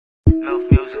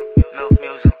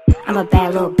I'm a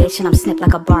bad little bitch and I'm snipped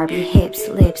like a Barbie. Hips,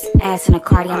 lips, ass in a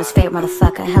Cardi. I'm his favorite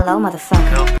motherfucker. Hello,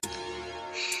 motherfucker.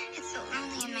 It's so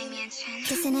lonely in my mansion.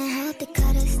 Kissing and hope they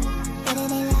cut us, whether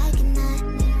they like it or not.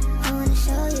 I wanna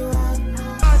show you out.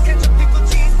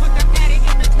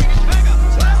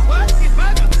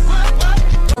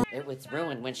 It was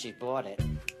ruined when she bought it.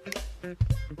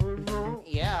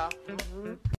 Yeah.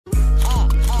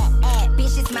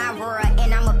 Bitch, it's my world,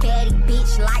 and I'm a baddie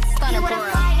bitch like Stunner Girl. You with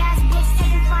a fly-ass bitch,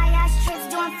 taking fly-ass trips,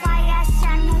 doing fly-ass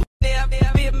channels. Be a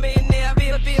millionaire, be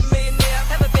a millionaire.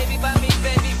 Have a baby by me,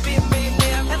 baby, be a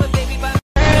millionaire. Have a baby by me.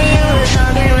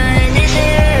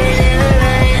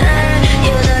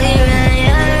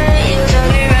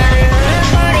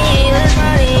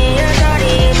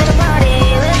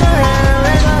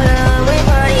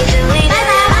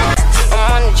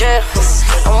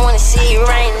 I wanna see you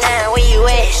right now, where you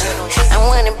at? I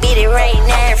wanna beat it right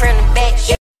now from the back.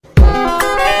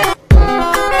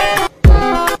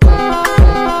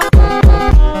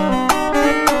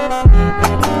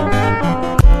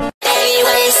 Baby,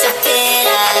 wait, Sped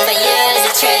Up, but yours a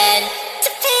trend.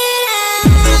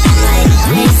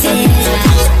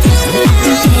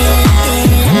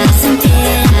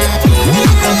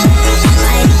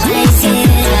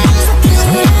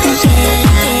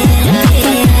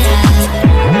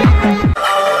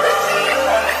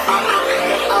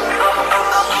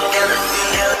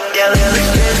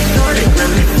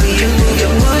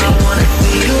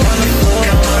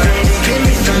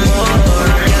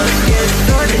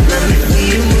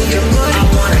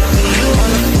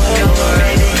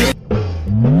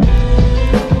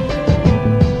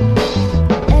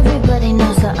 Everybody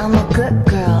knows that I'm a good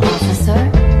girl,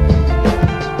 officer.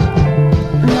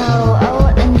 No, I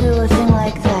wouldn't do a thing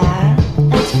like that.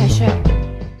 That's for sure.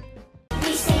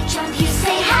 We say jump, you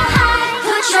say how high.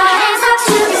 Put your hands up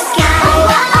to the sky. Oh,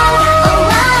 oh,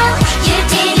 oh, oh. You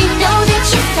didn't know that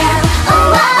you fell.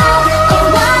 Oh, oh,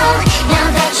 oh, oh. Now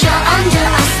that you're under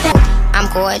a spell. I'm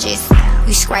gorgeous,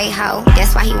 you straight hoe.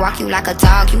 That's why he walk you like a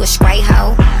dog, you a straight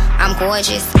hoe. I'm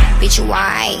gorgeous, bitch, you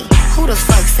white. Who the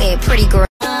fuck said pretty girl?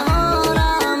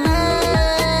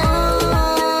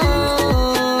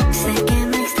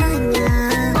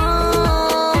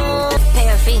 Pay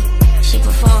her fee, she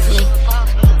perform for me.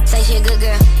 Say she a good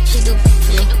girl, she do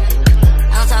for me.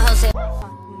 I'll tell her say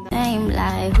name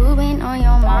like who been on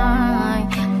your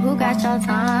mind? Who got your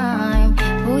time?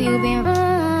 Who you been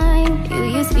running? You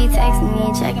used to be texting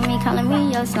me, checking me, calling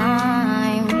me your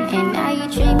slime, and now you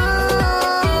treat me.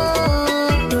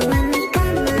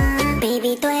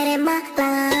 Baby, tú eres mala.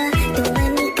 Tú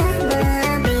en mi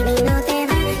cama, baby, no te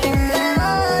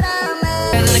vayas.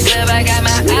 In the club, I got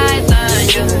my eyes on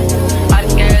you. All the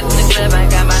girls in the club, I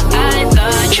got my eyes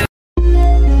on you.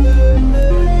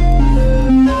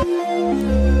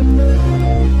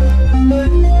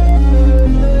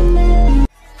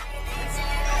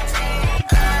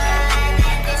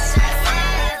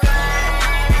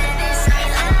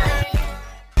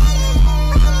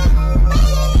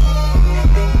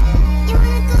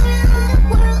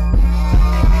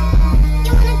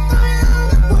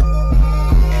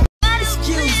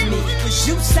 Excuse me, was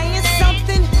you saying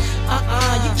something?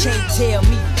 You can't tell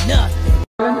me nothing.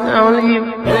 Only you,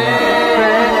 only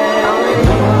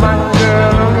you, my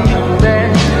girl, only you,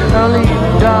 only you,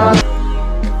 dog.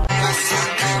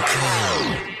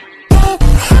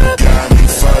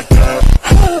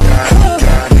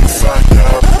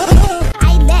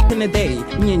 In the day,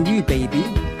 me and you, baby,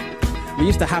 we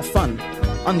used to have fun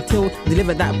until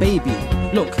delivered that baby.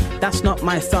 Look, that's not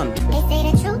my son. They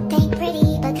say the truth ain't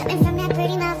pretty, but coming from that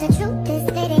pretty mouth, the truth is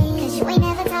fitting. Cause you ain't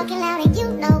never talking loud and you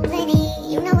know plenty.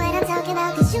 You know what I'm talking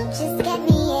about, cause you just get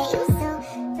me, yeah, you so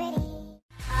pretty.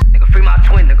 Nigga, free my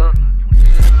twin, nigga.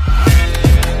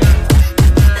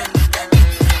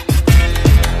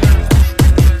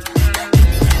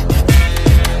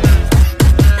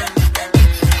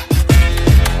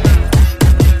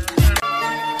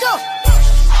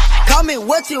 Call me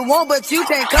what you want, but you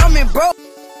can't come in, bro.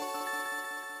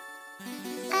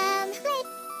 Wait,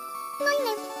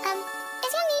 morning,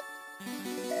 is your meat?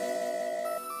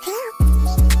 Hello?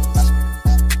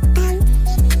 Your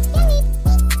meat?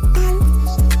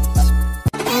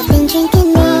 I've been drinking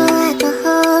more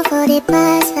alcohol for the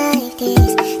past 5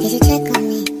 days. Did you check on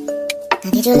me? Now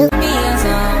did you look?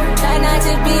 Try not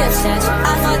to be obsessed. I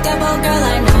fucked up old girl,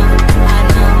 I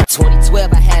know.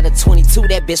 2012, I had a 22,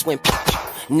 that bitch went pop.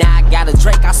 Now I got a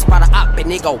Drake, I spot a op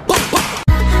and it go boom, boom.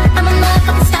 I'm a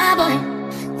motherfucking star boy.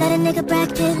 Let a nigga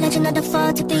practice, legend of the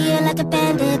fall, took the year like a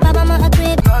bandit. Pop, I'm a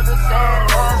crib. Cause the sad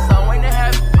boy, so ain't it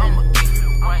happy? I'ma keep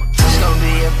it right. Just gon'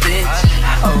 be a bitch,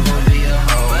 oh, gon' be a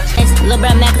hoe. It's Lil'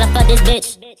 Bro mad cause I fucked this bitch.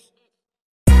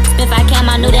 If I can,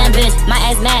 my new damn bitch. My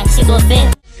ass mad, she do a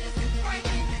fit.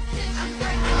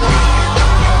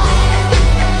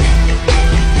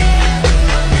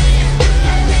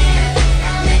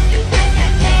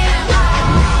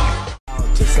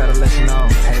 Just gotta let you know,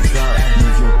 heads up.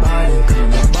 Move your body, move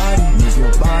your body, move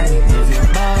your body, move your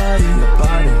body, your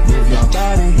body, move your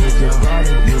body, move your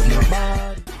body, move your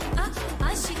body.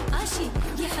 Ashi, ashi,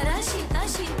 ye harashi,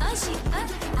 ashi, ashi,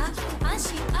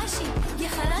 ashi, ashi, ye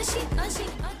harashi, ashi.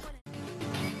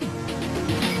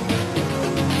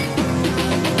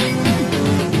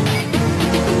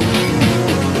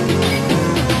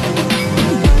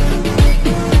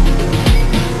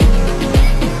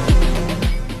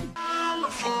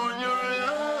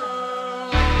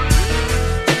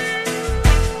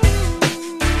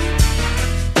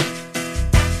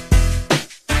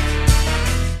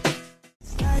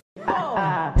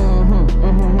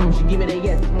 She give me the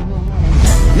yes.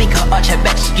 Make her arch her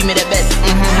back, she give me the best.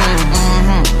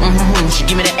 She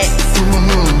give me the X.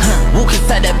 Walk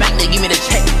inside the bank, they give me the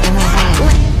check.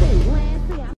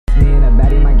 Me and a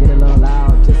baddie might get a little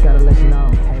loud. Just gotta let you know.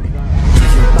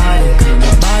 Move your body, move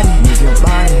your body, move your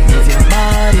body, move your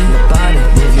body, your body,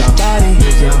 move your body,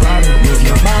 move your body, move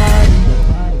your body.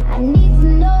 I need to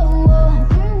know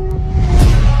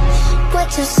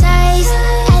what's your size.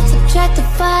 Add, subtract,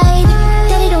 divide.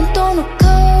 Daddy don't throw no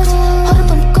codes. Hold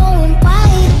up, I'm going wide.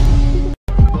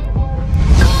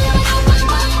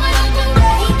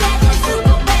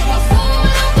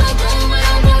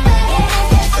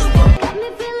 Got me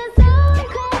feeling so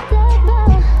comfortable.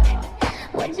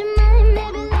 Would you mind,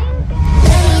 baby?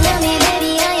 Love me,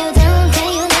 baby, are you down? Can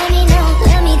you let me know?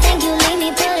 Let me think you leave me,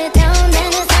 put it down, then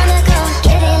it's time to go.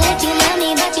 Get it like you love me,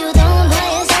 but you don't. Boy,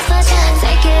 it's just for sure.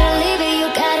 Take it or leave it, you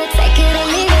gotta take it or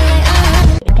leave it like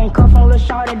You can't come from Lil'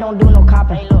 Shorty, don't do no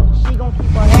copping. Hey, look, she gon'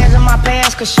 keep her hands in my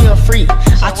pants cause she a freak.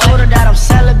 I told her that I'm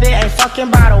celibate, ain't fucking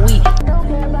about a week. don't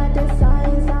care about the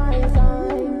signs,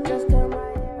 just come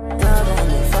right here. Love on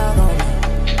me, fuck on me,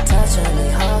 touch on me,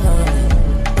 hold on me,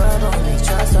 rub on me,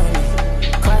 trust on me,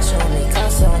 crush on me,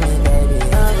 cuss on me, baby.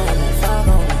 Love on me, fuck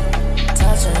on me,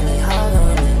 touch on me, hold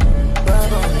on me,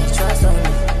 rub on me, trust on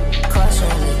me, crush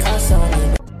on me, cuss on me.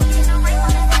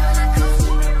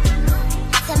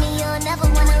 Tell me you'll never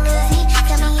wanna lose me.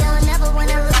 Tell me you'll never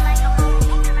wanna lose me.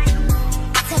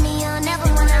 Tell me you'll never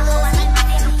wanna lose me.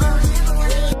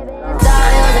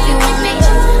 Audios if you want me.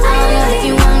 Audios if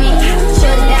you want me.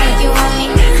 Shut it down if you want me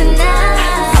tonight.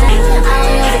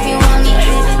 Audios if you want me.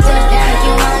 Shut it down if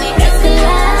you want me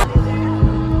tonight.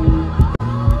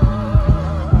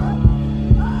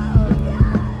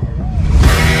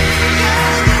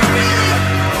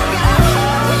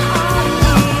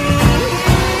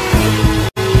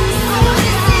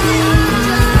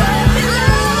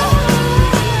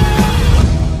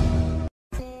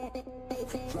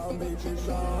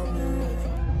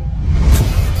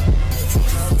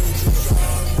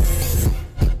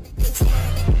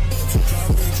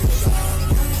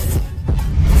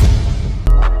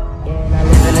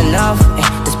 Living enough,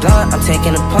 this blunt, I'm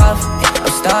taking a puff.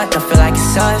 I'm starting to feel like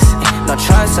it's us. No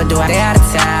trust, so do I stay out of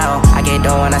town? I get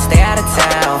done when I stay out of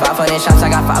town. 500 shots, I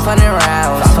got 500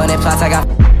 rounds. 500 plots, I got.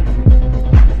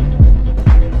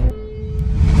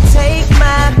 Take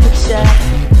my picture,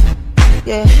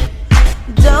 yeah.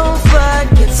 Don't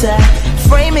forget to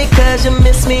frame it cause you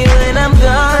miss me when I'm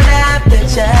gone. I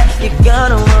betcha you're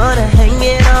gonna wanna hang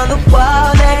it on the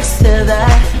wall next to the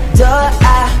door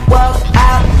I walk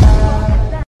out.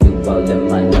 You roll in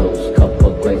my nose,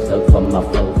 couple grapes up from my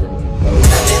frozen.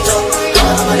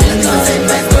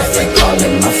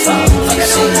 Calling my phone, you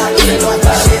see me in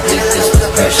about this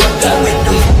pressure got me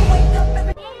weak.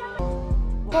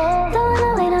 Don't wanna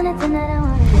wait on it tonight, I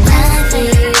wanna be mine for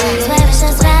you. Swear it's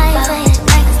just right for you.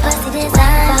 Like this pussy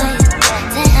design for you.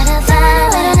 10 out of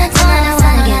 5, wait on it tonight, I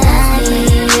wanna get nice for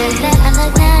you. Let I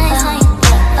look nice for you.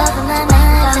 Open my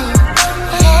mind for you.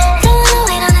 Don't wanna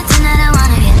wait on it tonight, I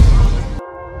wanna get.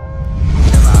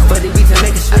 For the beats, I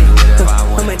make it straight.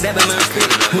 I'm a dab in my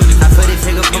street. I put it,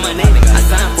 take up on my name. I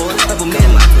signed for a couple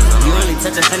minutes. You only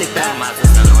touch 100,000.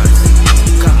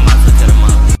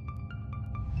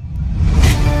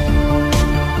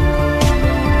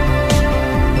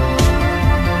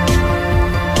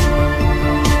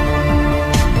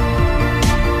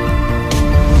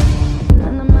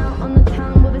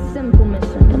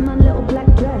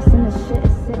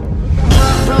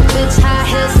 Broke bitch, high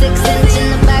heels, 6 inch in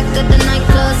the back of the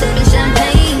nightclub, sipping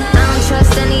champagne. I don't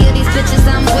trust any of these bitches.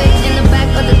 I'm way in the back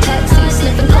of the taxi,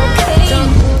 sniffing cocaine.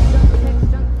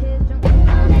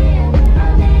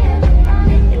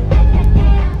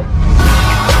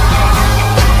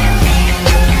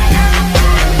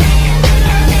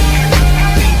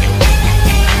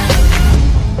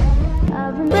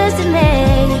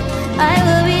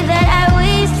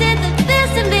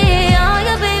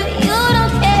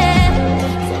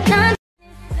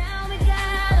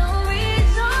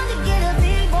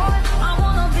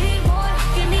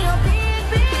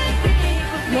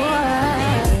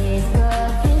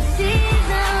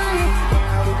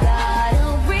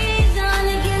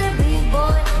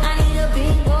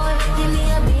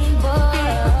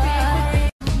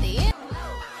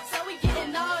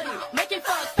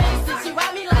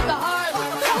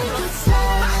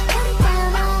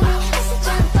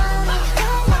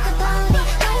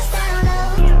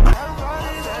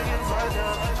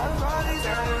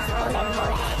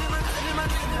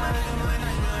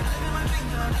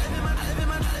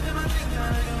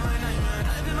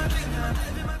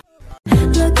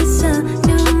 Look, it's a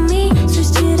new me,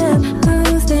 switched it up,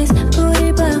 move this,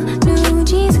 booty bow, new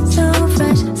jeans, so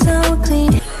fresh, so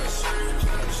clean.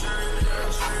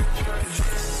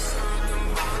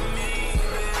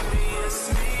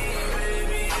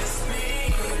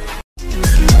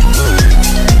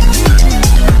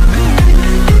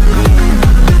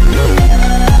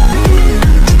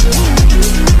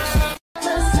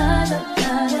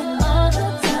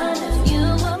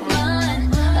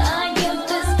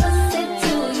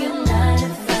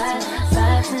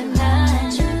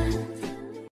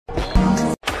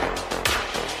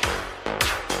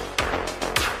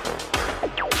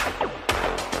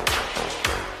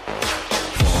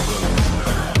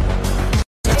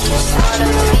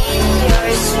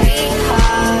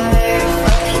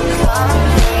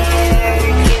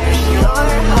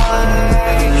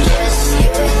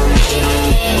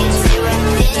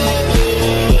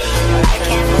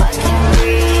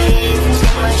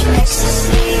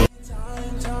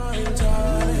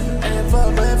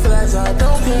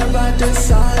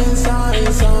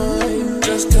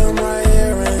 Just come right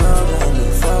here and love on me,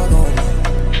 fuck on me,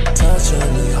 touch on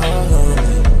me, hug on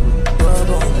me, rub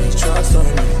on me, trust on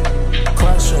me,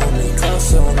 crush on me,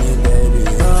 cuss on me, baby,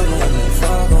 love on me,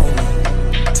 fuck on me,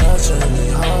 touch on me,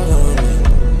 hug on me,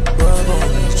 rub on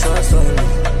me, trust on me,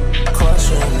 crush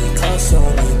on me, cuss on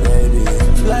me, baby.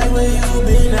 Like where you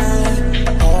been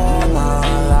at all my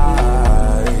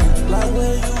life, like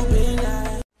where you been at.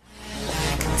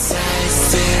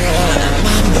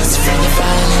 My best friend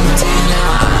Valentina,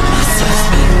 my sis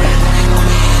been rapping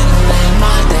queen,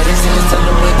 my daddy's in the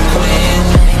thunder with the wind.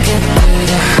 Get through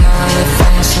the high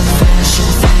fashion, fashion,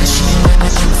 fashion,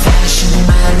 fashion,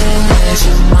 my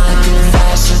religion, my good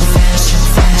fashion, fashion,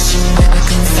 fashion, I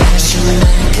can fashion,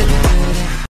 get through the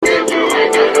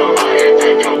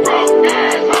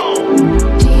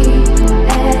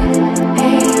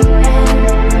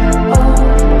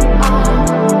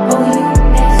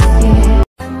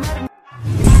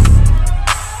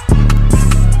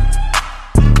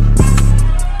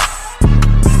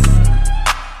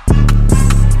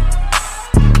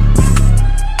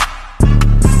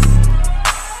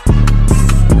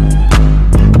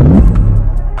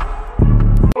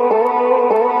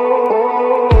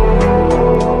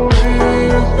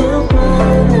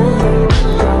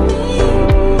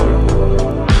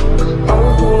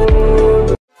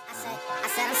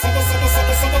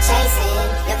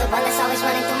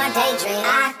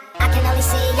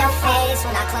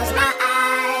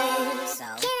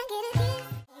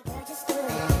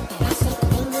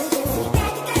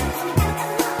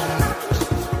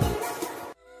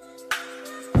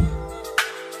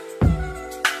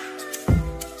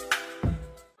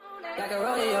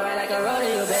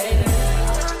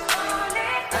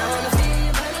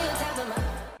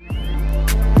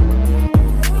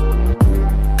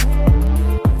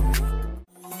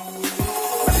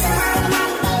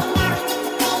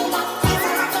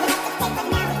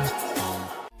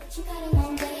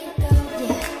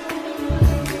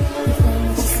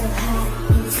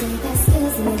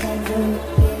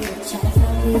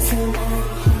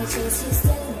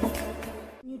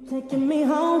You taking me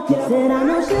home, said I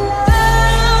know she loves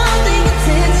the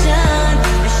attention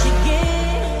that she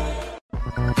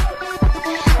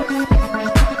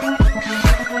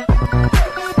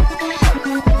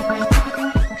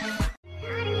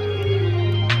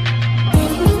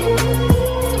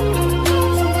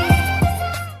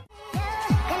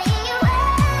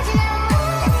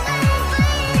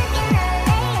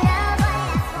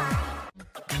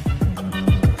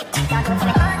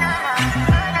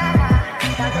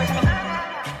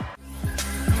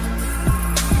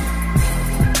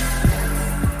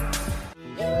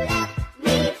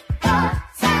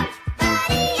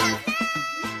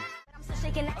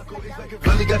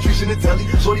Bloody got trees in the telly.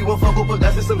 Shorty won't fuck up, but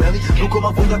that's some alley. Look on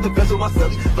my phone, got the best of my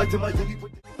celly. Like to my dilly.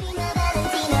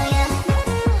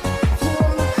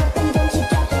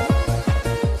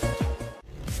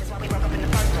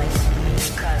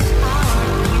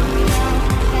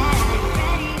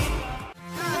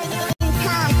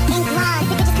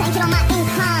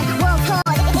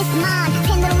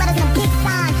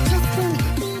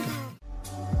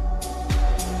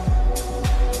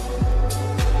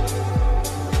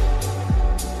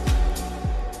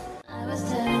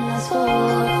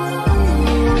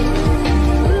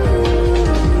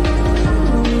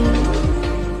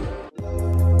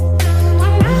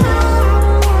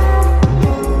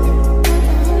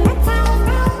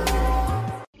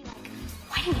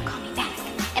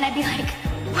 And I'd be like,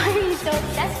 why are you so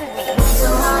obsessed with me?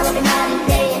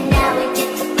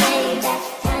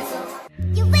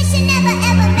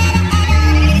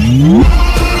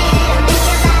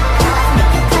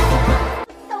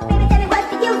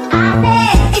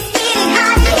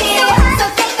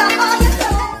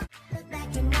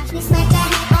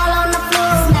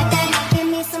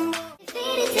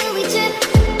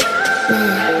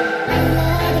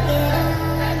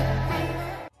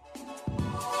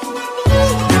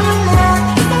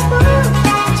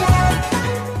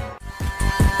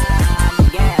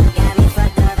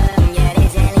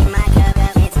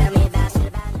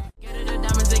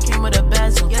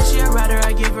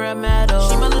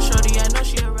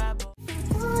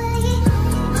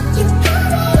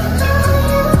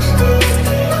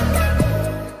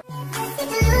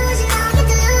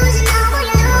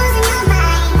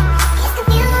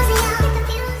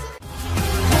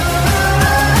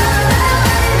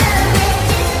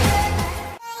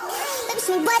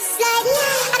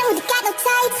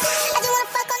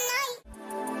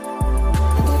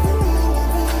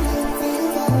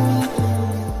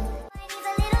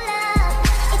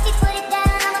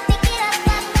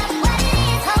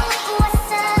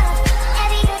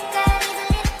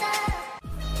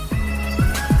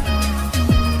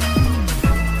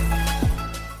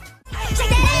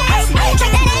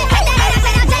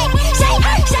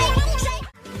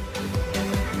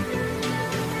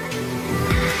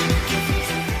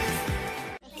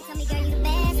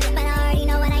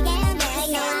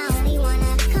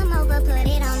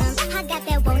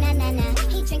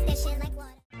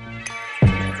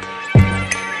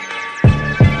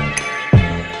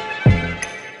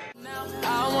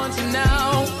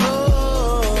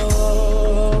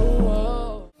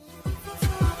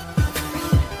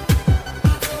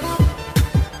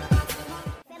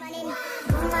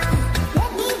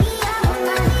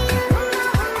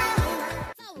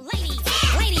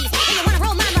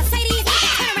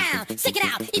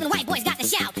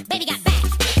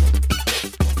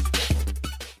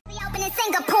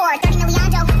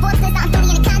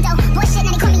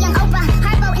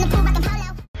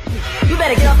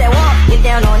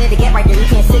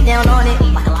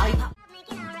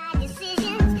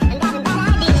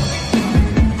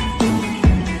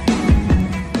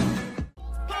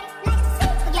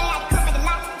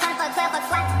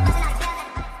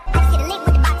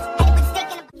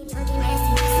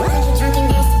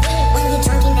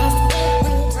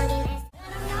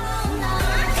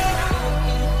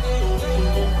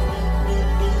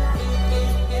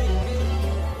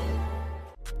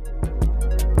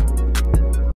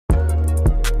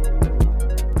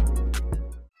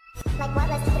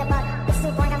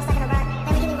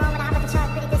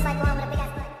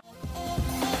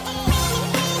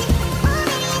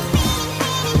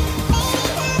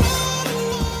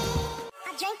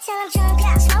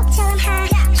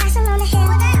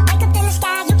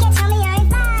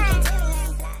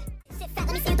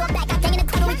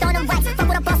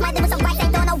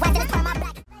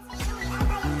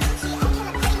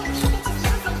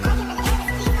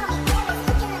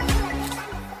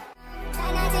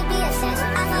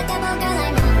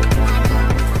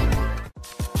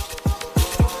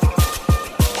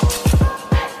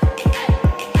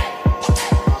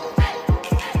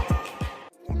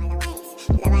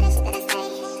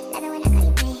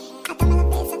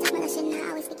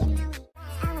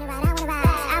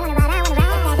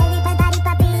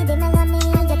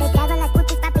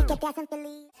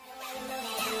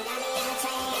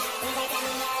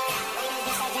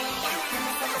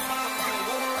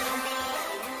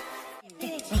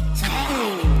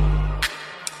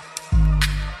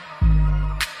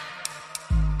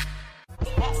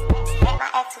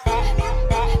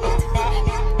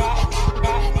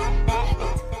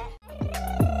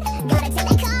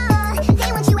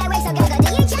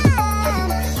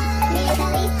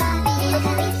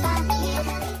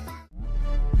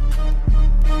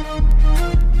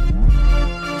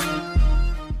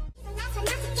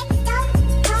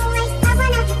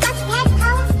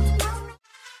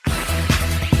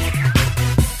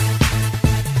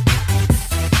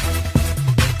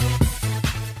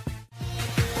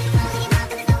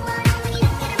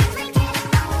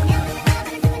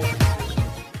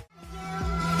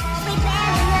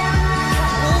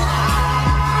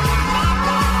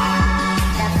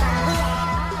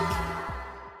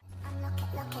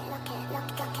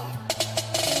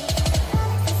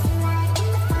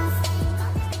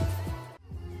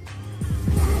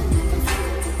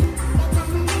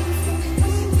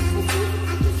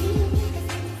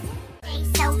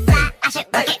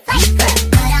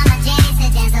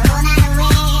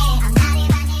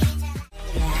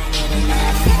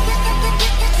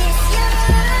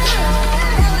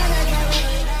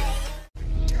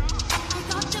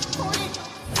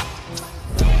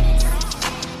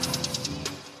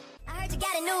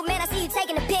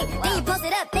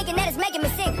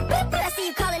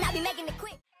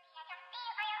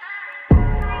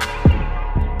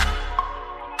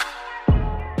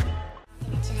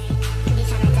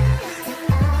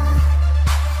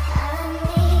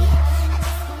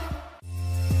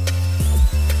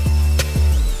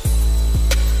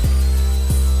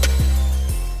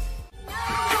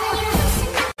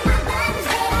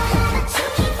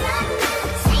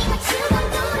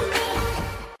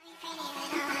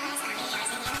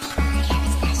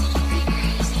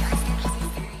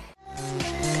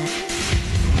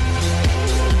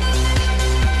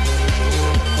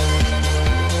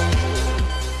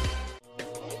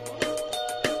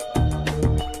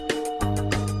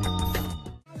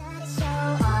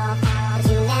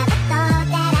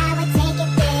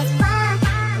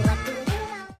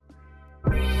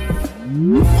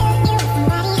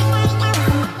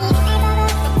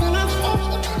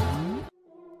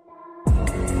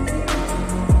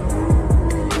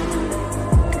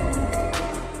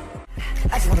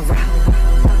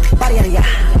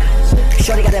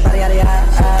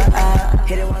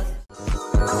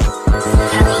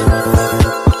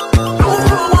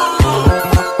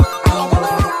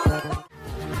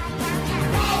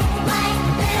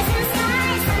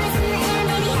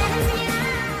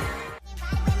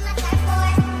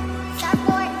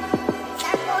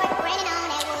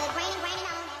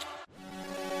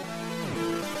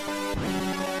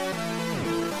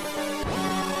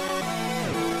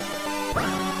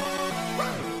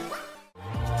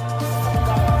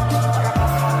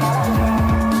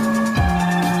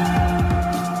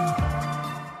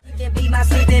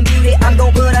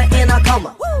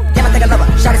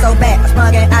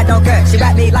 She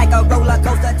ride me like a roller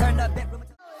coaster, turn the bedroom.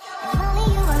 If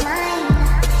only you were mine.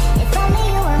 If only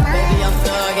you were mine. Baby, I'm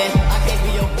thuggin', I can't be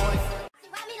your boyfriend.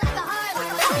 Ride me like a hard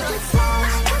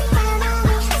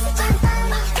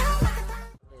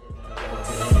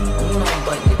Hold on,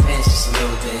 button your pants just a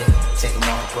little bit. Take them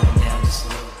off, put them down just a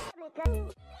little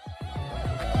bit.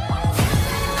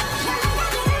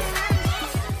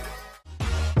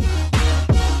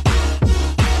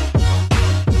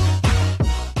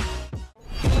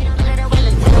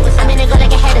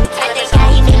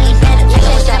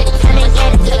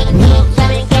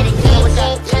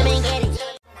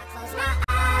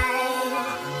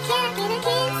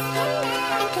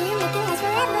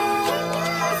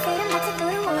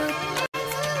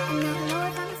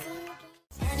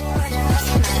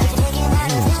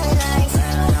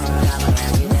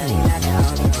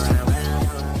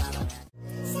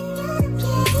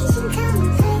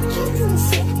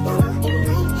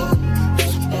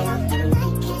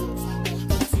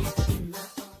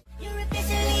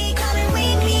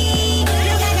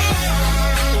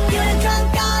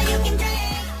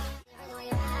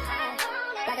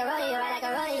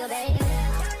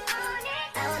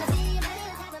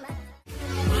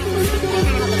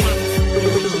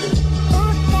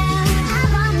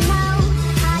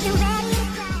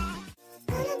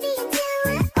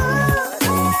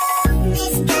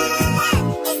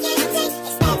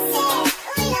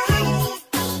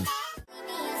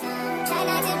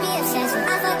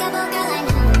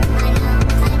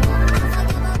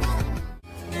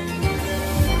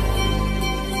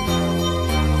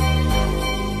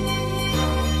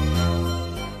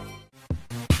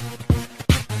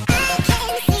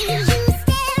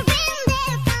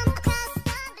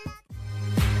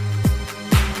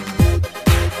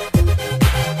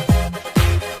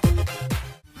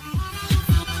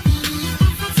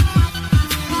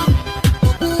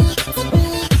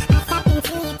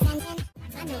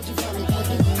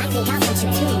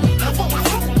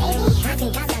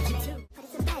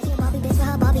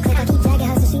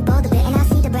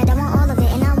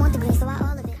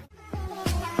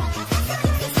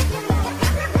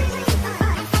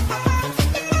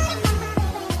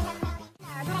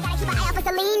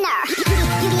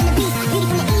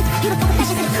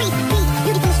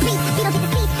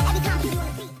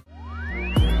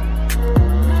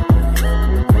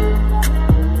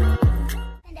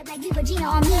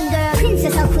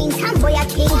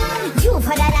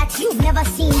 You've never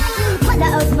seen Mother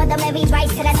Earth, Mother Mary, rise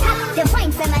to the top.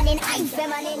 Divine feminine, I'm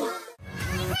feminine.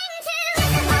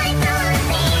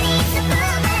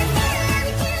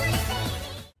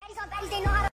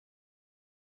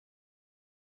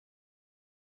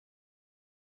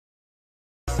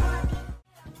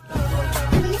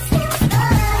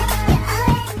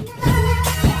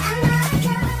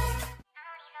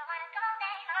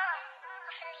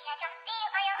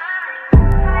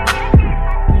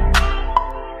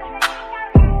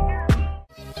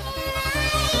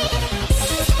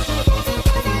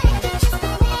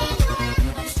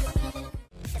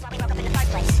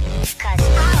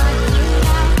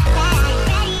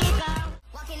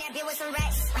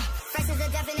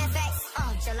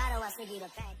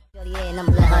 Yeah, and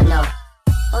I'ma let her know.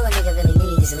 All a nigga really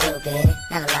need is a little bit.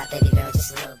 Not a lot, baby girl,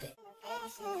 just a little bit.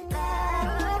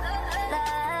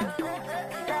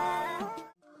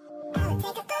 I'll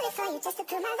take a bullet for you just to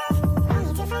prove my love.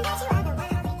 Only to find out you are the one I've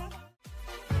been loving.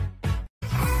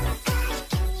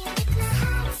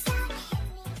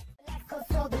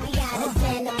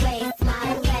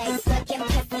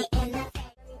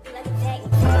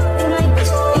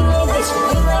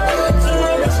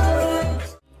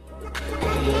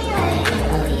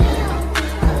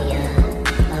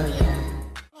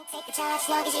 As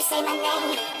long as you say my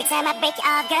name, every time I break you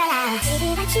off, girl, I'll give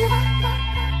you what you want.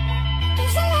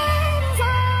 Cause your love is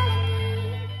all I need.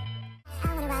 I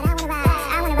wanna ride, I wanna ride,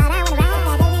 I wanna ride, I wanna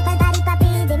ride. Baby, body, papi,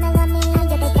 dímelo a mí.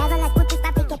 Yo te traigo las putas,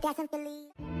 papi, que te hacen feliz.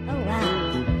 Oh, wow.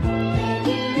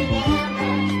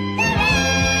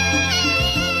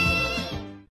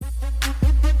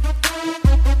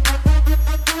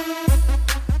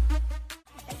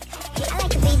 I like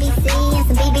the BBC and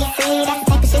some BBC. That's the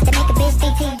type of shit that make a bitch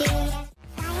DTD.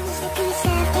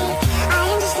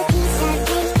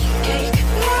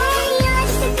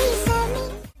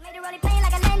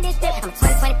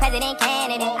 President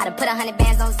candidate, I done put 100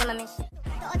 bands on some of me shit.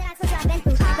 All that I told you I've been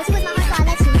through, but you was my heart, so I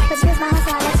let you. But you was my heart,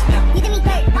 so I let you. You did me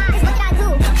dirt, cause what did I do?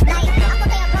 Like, I thought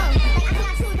they are wrong. Like, I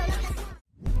cannot choose, don't know what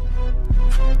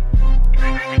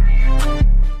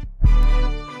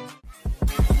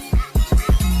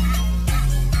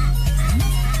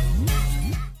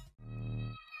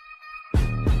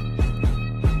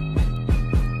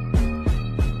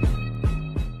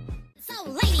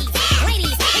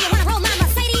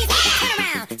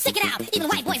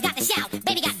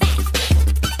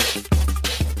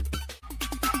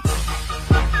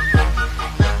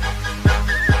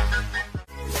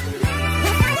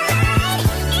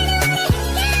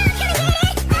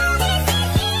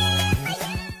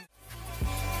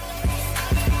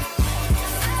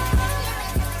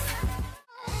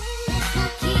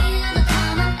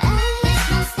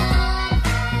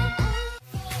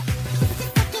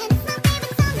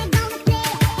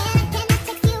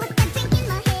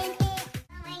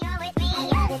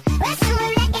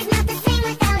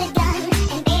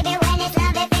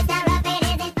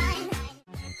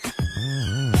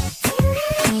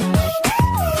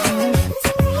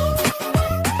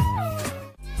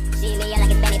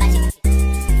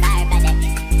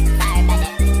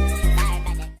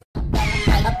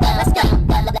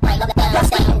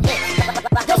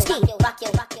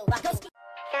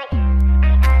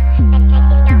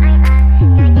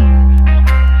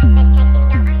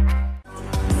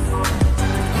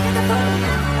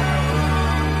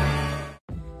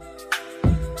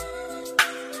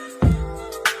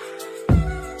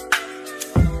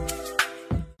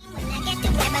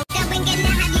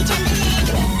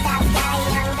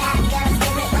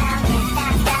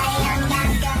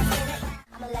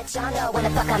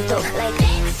the fuck I'm through. Like, they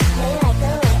like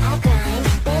the way I grind,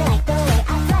 they like the way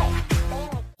I flirt.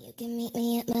 You can meet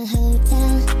me at my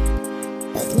hotel,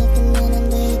 with nothing on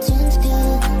under your trench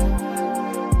coat.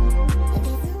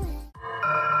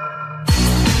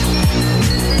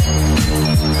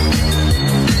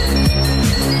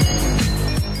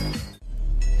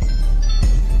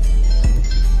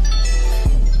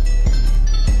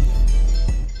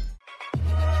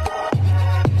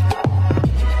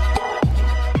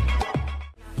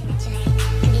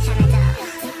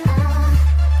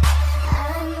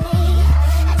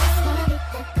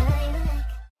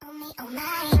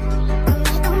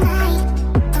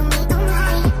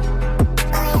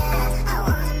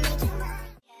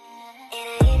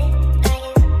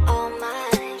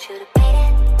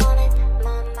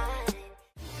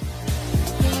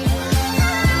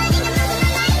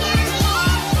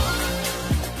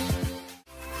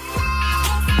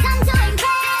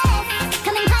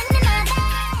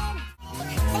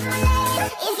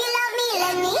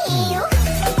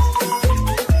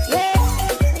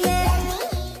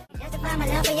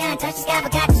 Touch the sky,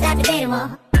 but got to stop the date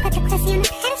more. Put the pussy on the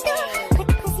pedestal. Put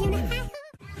the pussy on the high.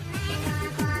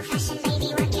 Fashion baby,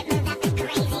 work it, move that big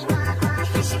crazy.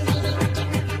 Fashion baby, work it,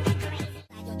 move that big crazy.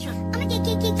 I'ma get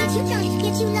you drunk,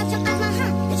 get you love drunk off my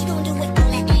hump. What you gonna do with all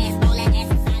that ass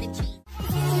inside the jeans?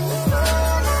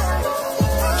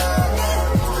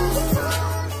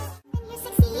 Been here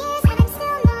 60 years and I'm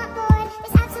still not bored.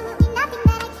 There's absolutely nothing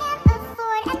that I can't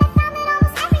afford, and I found that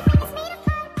almost everything is made of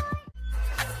cardboard.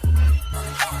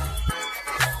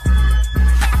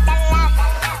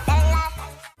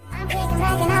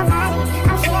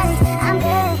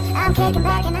 I'm kicking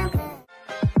back and I'm good.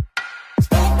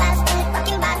 Spin it,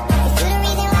 fucking bottle. It's you the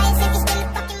reason why it's safe to spin it,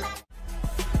 fucking bottle.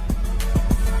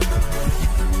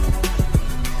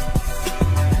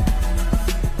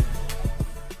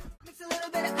 Mix a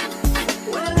little bit of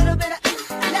with a little bit of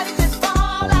let it just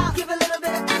fall out. Give a little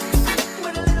bit of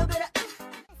with a little bit of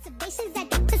reservations at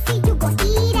the pussy you gon'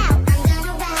 eat out. I'm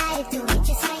gonna ride it, do it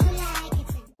just how you like it.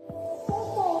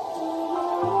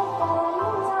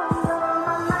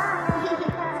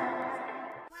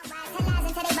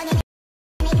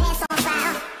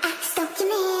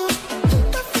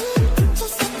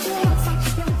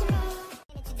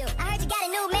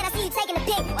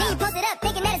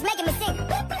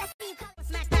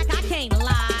 I can't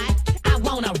lie, I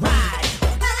wanna ride.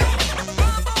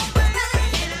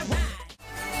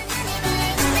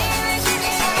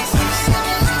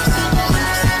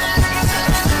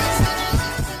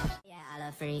 Yeah, I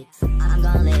love freaks. I'm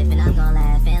gonna live and I'm gonna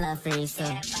laugh and love freaks too.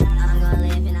 I'm gonna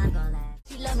live and I'm gonna laugh.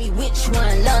 She love me, which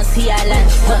one? Lancy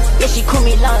Island. Yeah, she call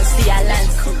me Lancy Island.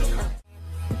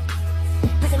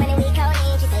 Pussy when we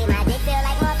codeine, she say my dick feel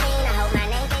like morphine. I hope my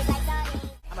name tastes like sardine.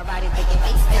 I'ma ride it, take it,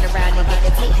 face, turn around and get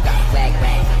the tape. Wag,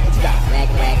 wag,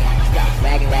 wag,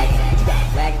 wag, wag, wag,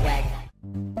 wag, wag.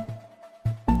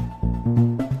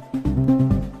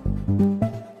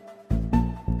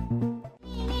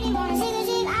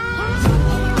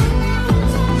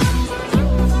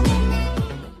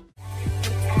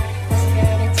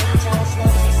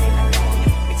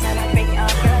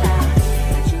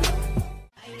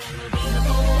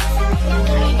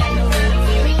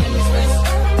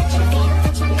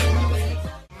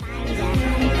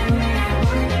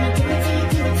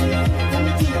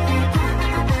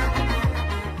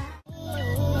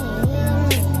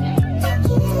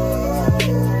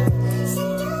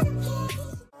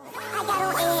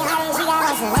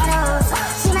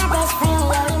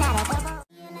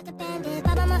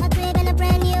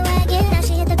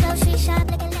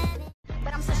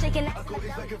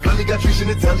 Plenty got trees in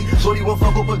the telly. Shorty won't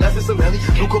fuck up, but that's some Melly.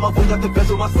 Look on my phone, got the best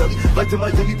of my celly. Like to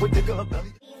my dilly, put dick on her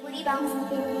belly. Booty bounce.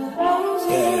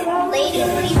 Ladies,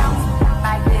 booty bounce.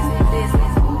 Like this is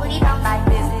business. Booty bounce. Like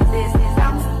this is business.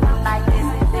 Bounce. Like this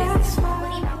is business.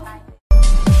 Booty bounce.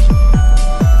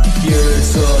 You're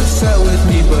so upset with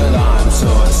me, but I'm so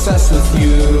obsessed with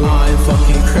you. I'm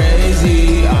fucking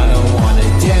crazy, I don't wanna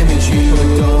damage you, but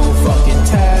don't fucking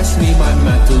test me, my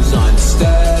mental's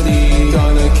unsteady.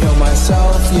 Gonna kill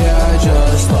myself, yeah,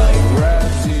 just like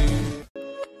Rexy.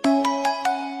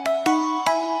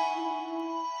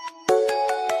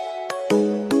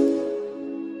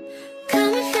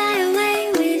 Come and fly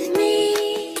away with me.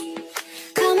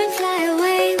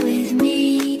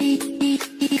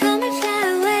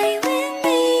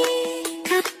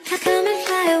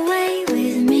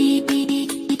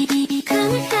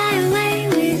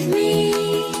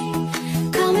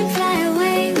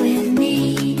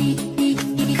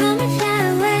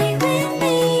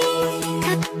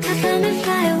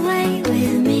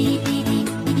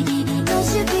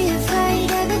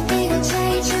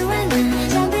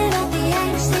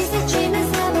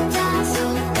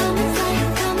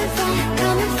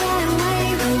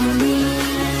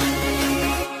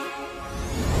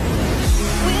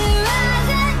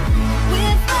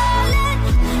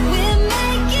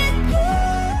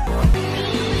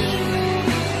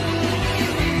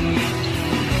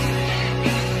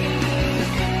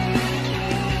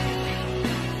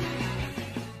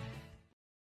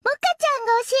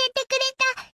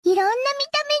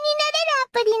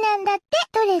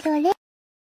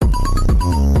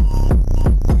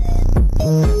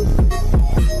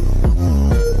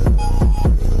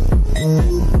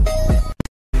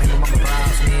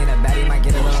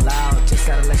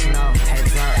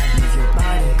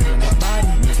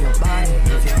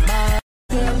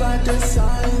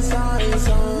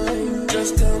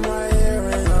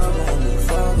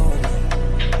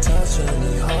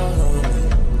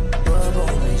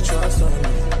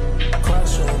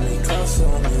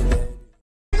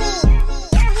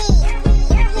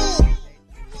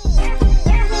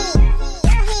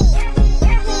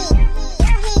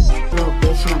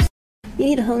 You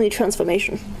need a whole new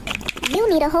transformation. You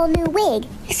need a whole new wig.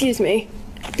 Excuse me.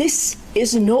 This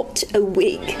is not a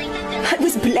wig. I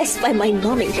was blessed by my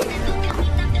mommy.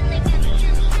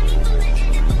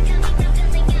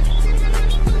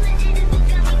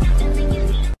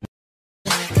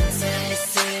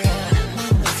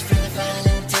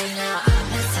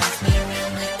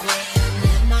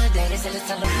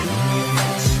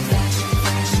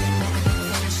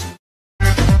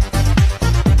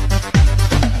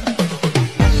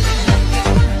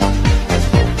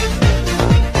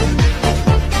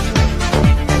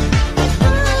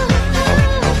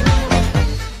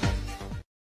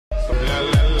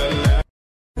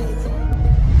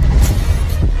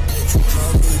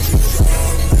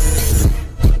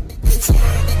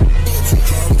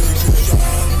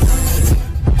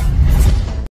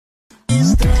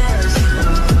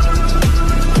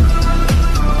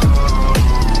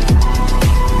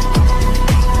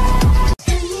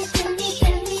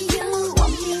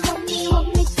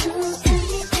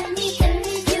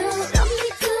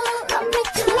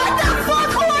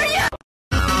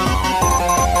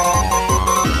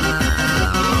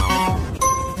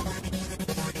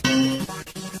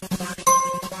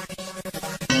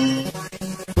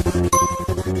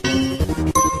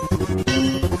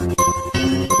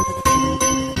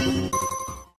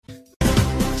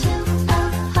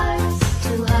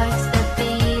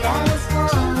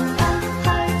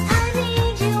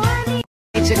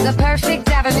 Took the perfect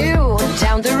avenue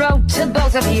down the road to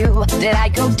both of you. Did I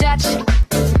go Dutch?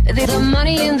 There's the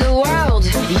money in the world.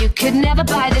 You could never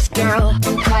buy this girl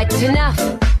quite enough.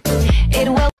 It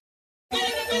will.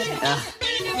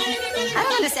 I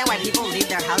don't understand why people leave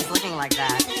their house looking like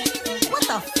that. What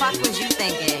the fuck was you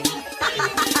thinking?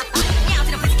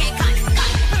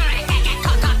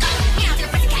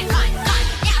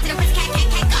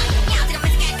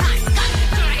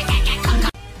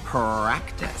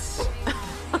 Practice.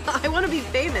 I want to be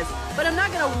famous, but I'm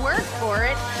not gonna work for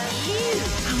it.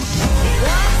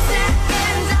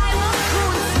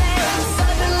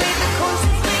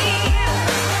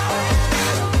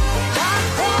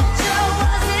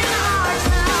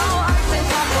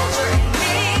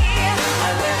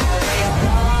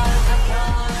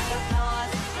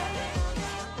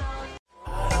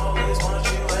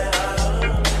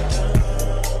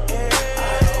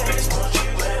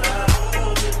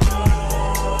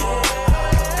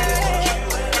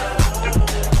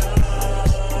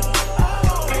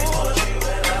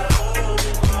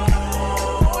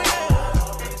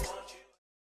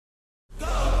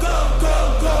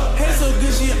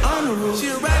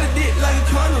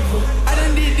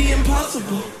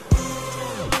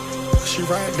 She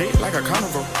ride dick like a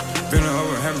carnival. Been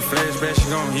over having flashbacks, she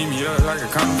gon' eat me up like a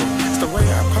carnival. It's the way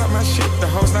I pop my shit, the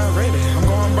hoes not ready. I'm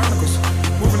going barnacles.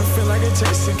 Moving to feel like a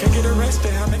Jason, can't get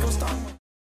arrested. I make them stop.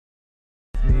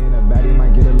 Me and a baddie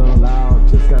might get a little loud.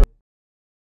 Just gotta.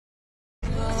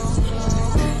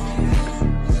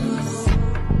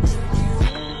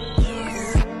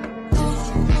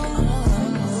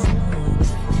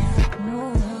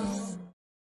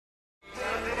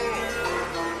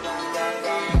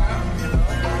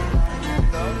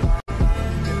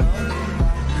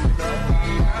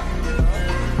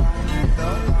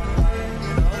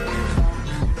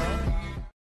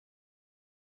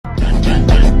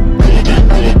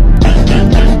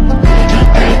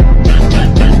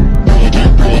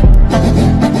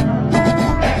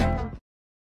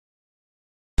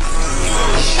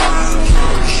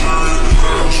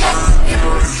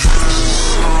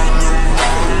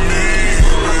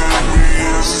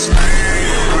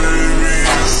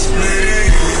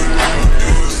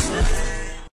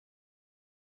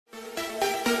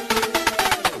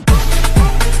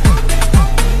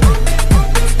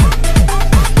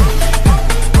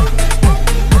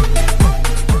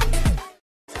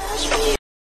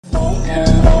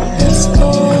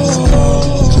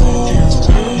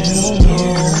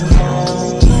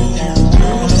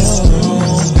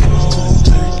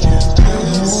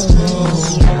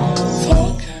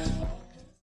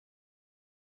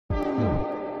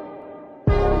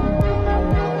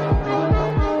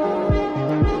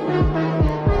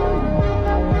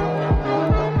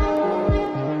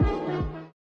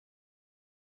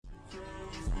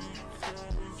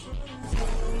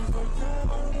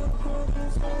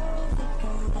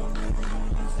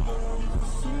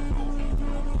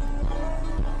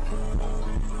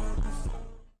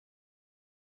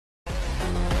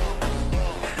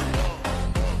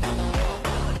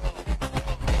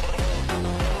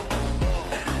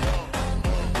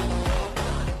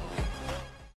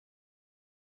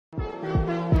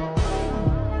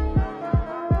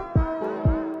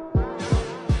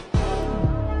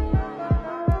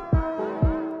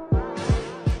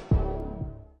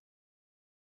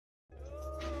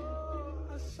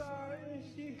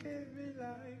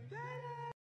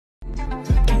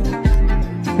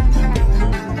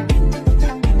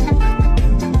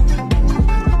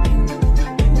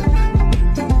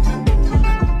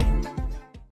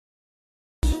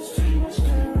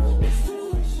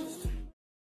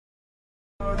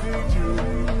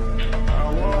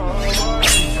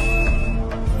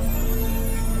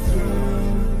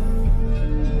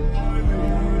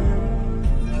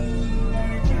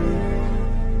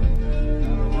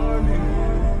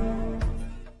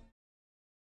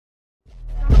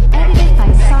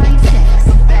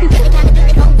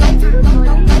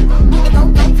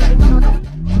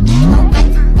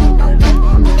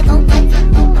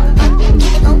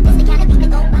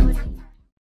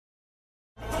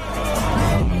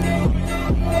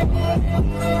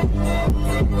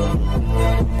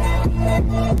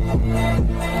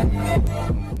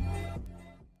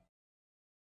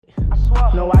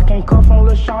 No, I can't cuff on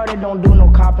Lil' Shorty, don't do no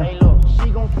copping. Hey, look, she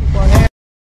gon' keep her hair.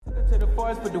 To the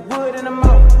forest, put the wood in the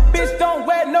mouth. Bitch, don't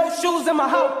wear no shoes in my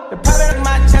house. The pilot of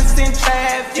my chest in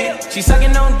traffic. She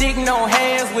sucking on dick, no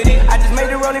hands with it. I just made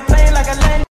the rolling plane like a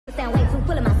land. Sound way too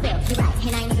full of myself. You're right,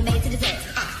 and I ain't even made it to the set.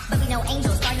 But we know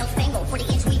angels, start no spangle.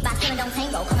 40-inch weed by killing don't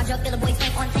tango. Call my drug dealer boys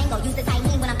straight on tango. Use the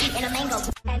Chinese when I'm eating a mango.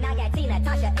 And I got Tina,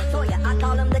 Tasha, and Toya. I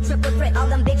call them the triple threat. All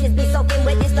them bitches be soaking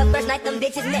wet. This the first night them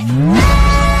bitches met.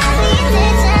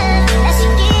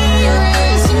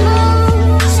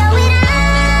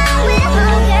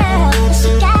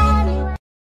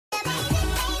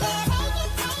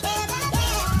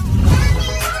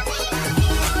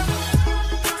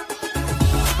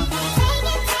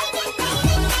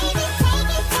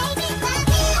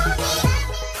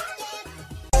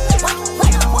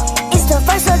 It's the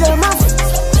first of the month.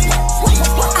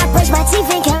 I brush my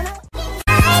teeth and count.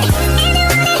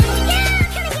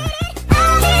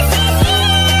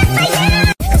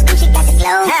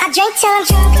 I drink till I'm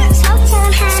drunk, smoke till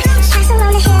I'm high, pass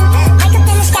along the hill, wake up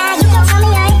in the sky, you can tell me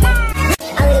I ain't fine.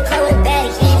 I'm really cold with a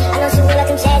baddie, I know she feel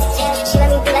like I'm jazzy, she let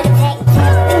me feel like a tag. Be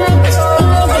my bitch, be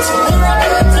my bitch, be my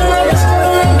bitch, be my bitch,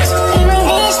 be my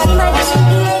bitch, be my bitch, be my bitch.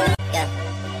 Yeah,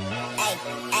 hey,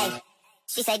 hey.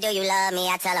 She say, do you love me?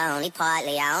 I tell her only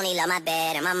partly. I only love my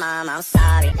bed and my mom, I'm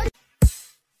sorry.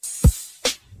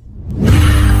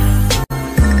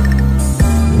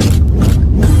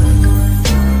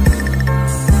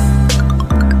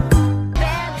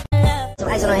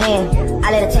 Ice on her hand,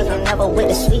 I let her take it never with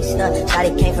the sweet stuff.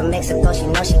 Shawty came from Mexico, she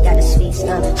know she got the sweet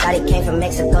stuff. Shawty came from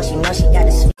Mexico, she know she got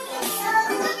the sweet.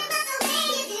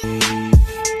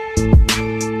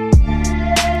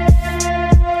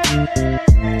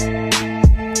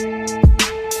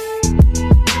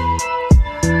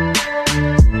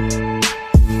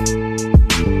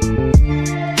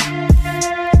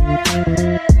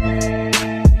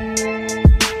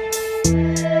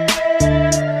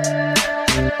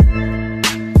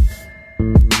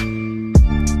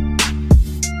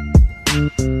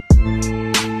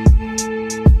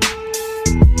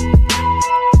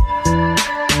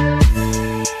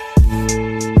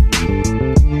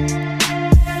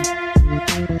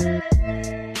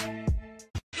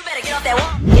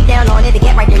 Get down on it, to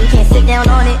get right there, you can't sit down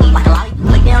on it. Like a lolly,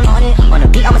 click down on it. On the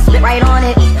beat, I'ma spit right on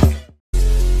it.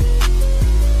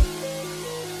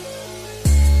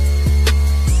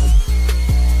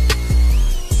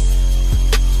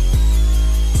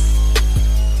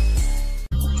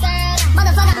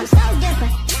 Motherfucker, I'm so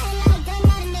different.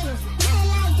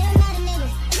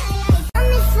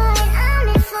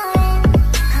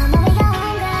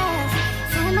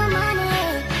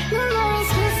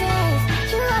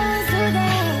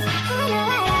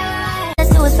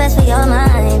 Especially your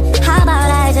mind. How about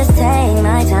I just take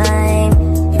my time?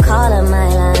 You call up my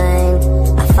line,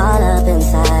 I fall up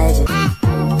inside you.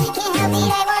 Can't help me,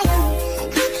 they want you.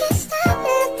 I can't stop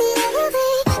it the other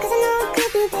way, 'cause I know it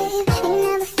could be, babe. You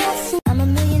never felt so. I'm a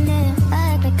millionaire, I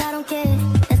act like I don't care.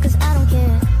 That's 'cause I don't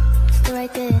care. Still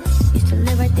right there, used to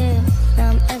live right there. Now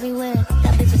I'm everywhere,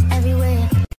 got bitches everywhere.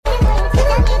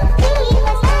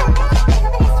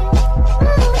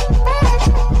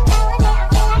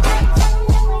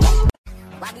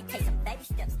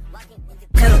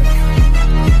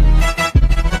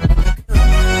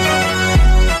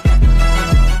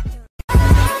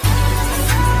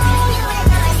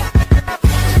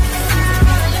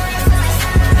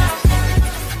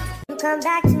 Come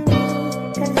back to me,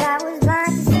 'cause I was blind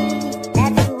to see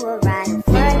that you were right in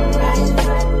front of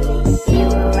me. You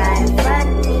were right in front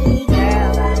of me,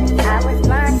 girl. I was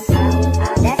blind to see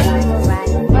that you were right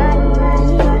in front of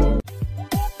me.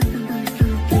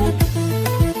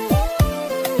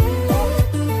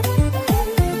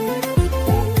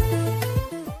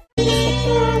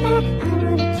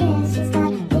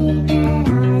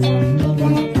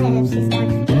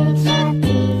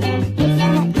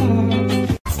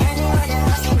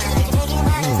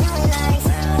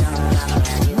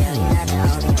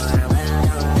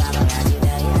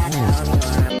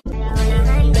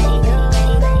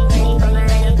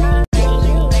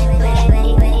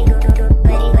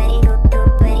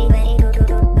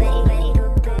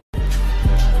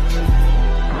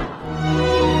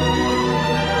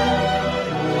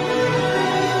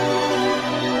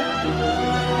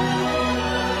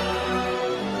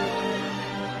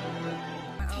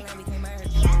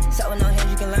 So no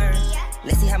hands you can learn.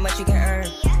 Let's see how much you can earn.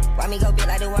 Why me go big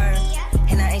like the worm?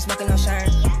 And I ain't smoking no sherm.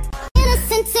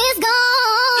 Innocence is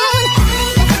gone.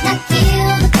 Not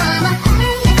feel the karma.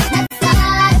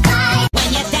 When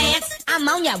you dance, I'm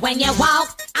on ya. When you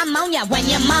walk, I'm on ya when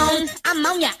you moan. I'm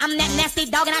on ya, I'm that nasty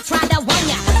dog and I tried to warn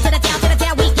ya. To the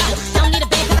tail we go. Don't need a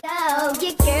big. Oh,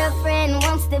 your girlfriend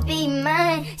wants to be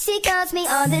mine. She calls me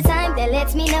all the time, that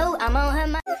lets me know I'm on her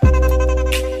mind.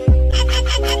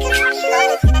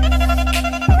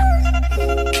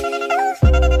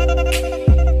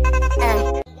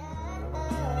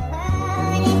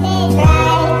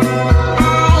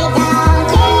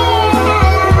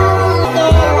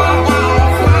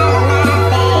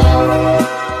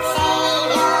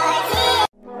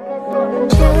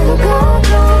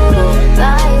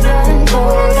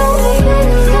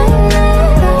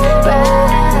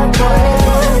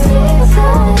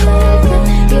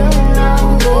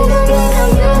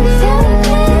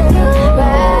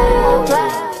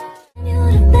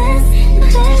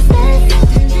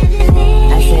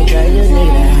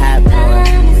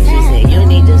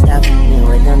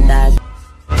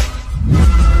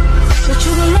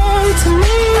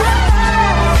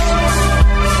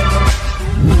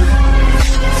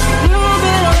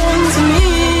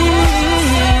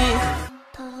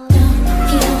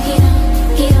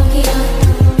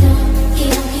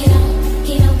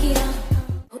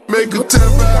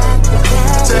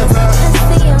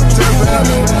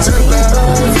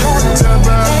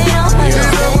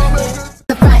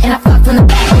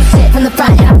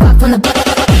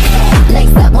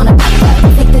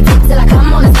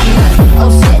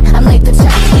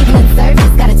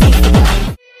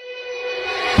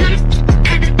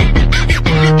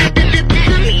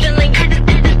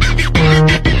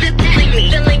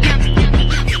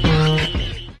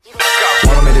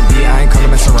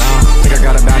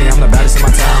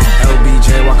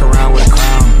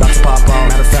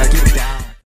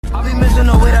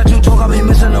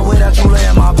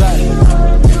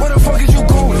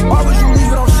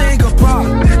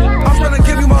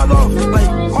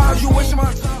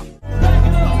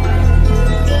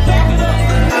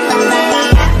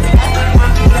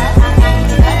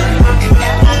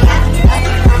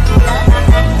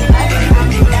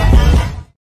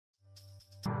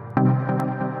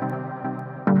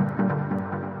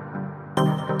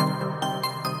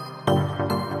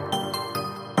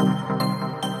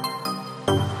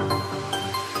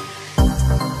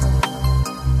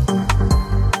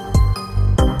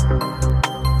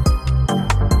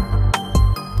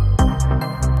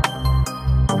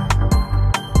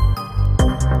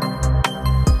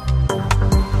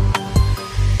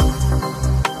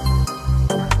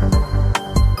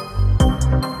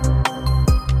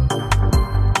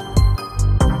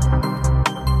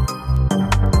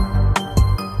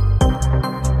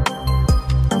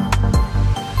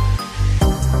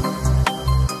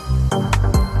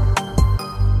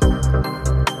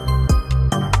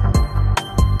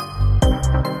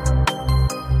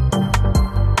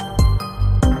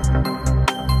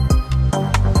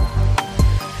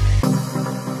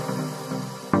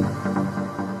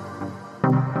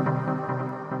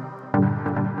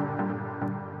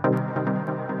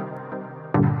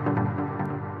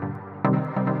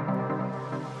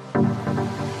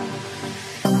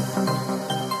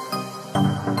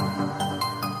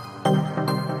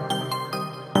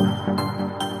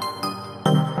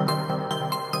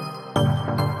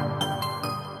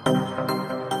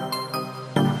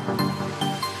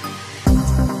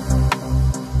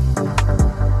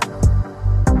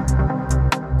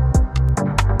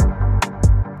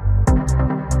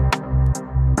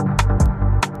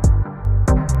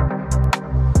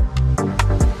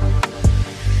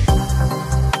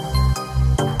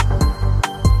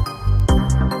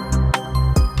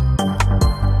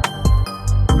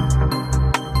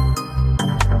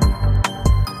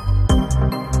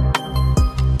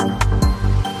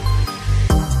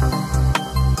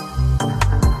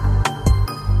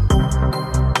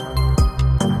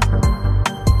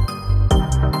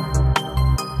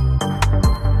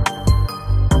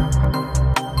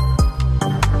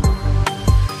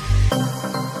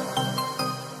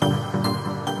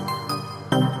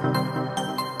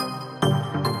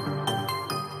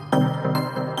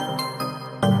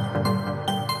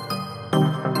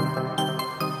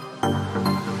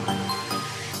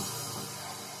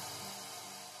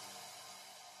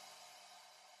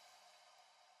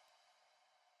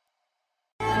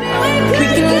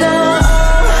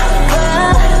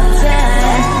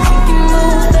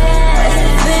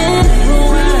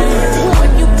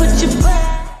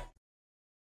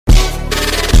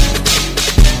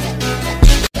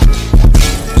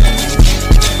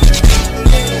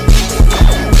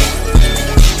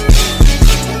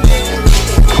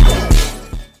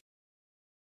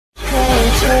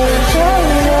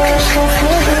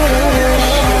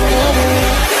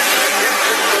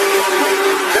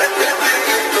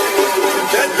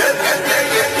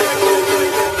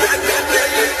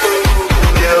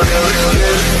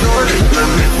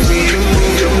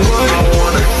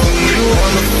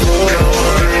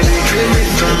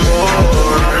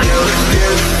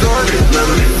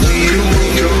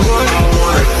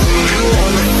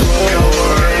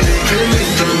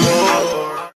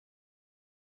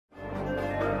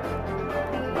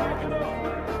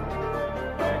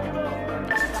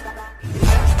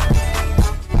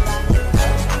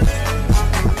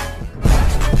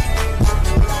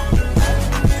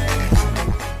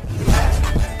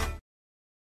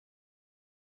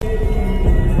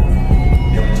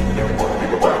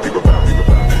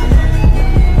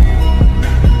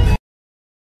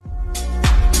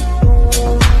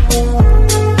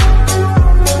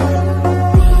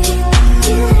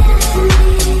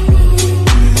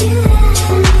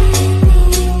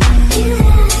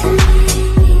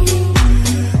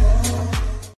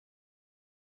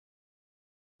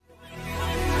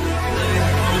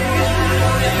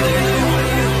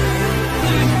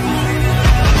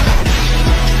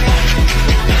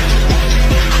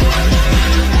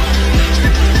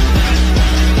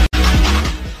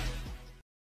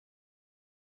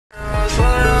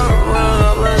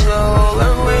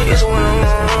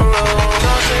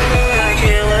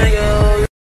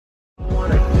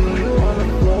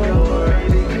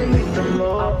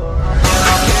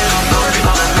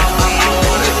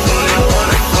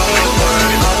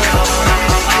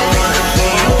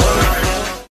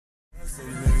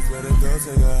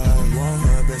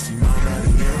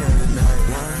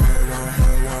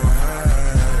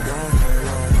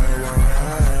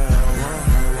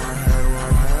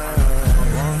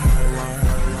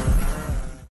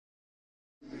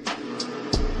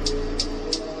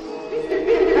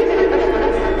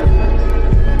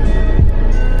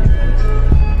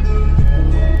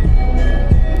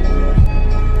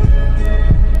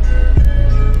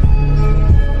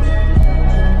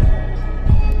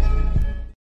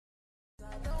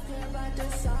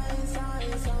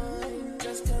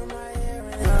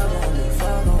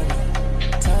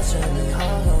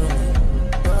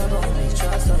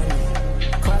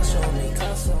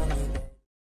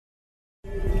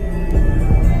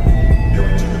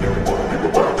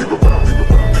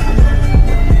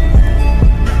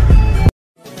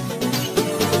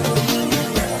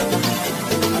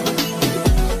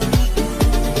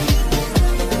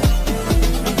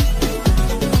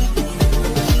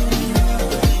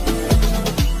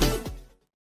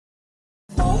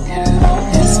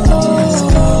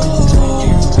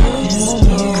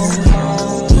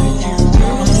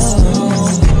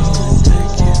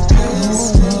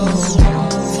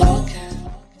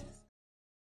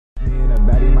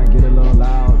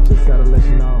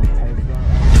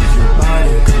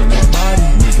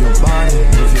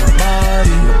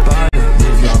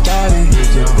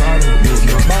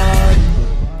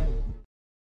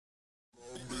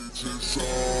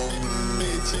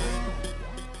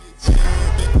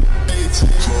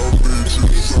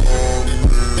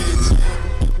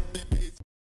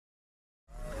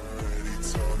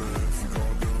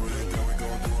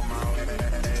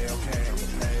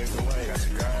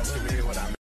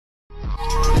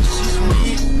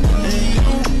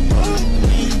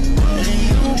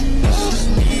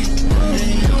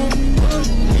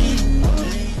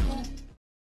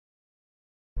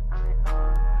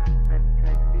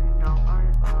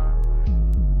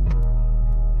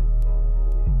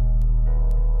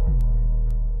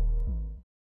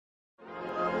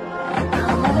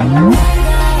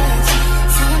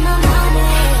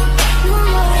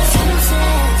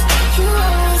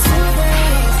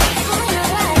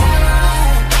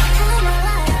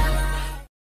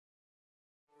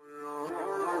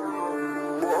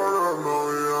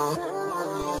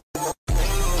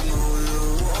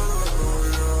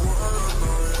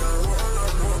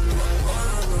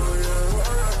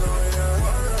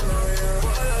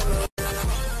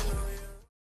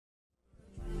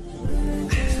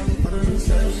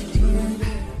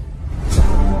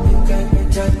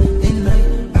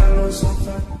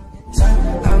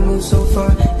 so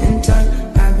far in time.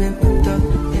 I've been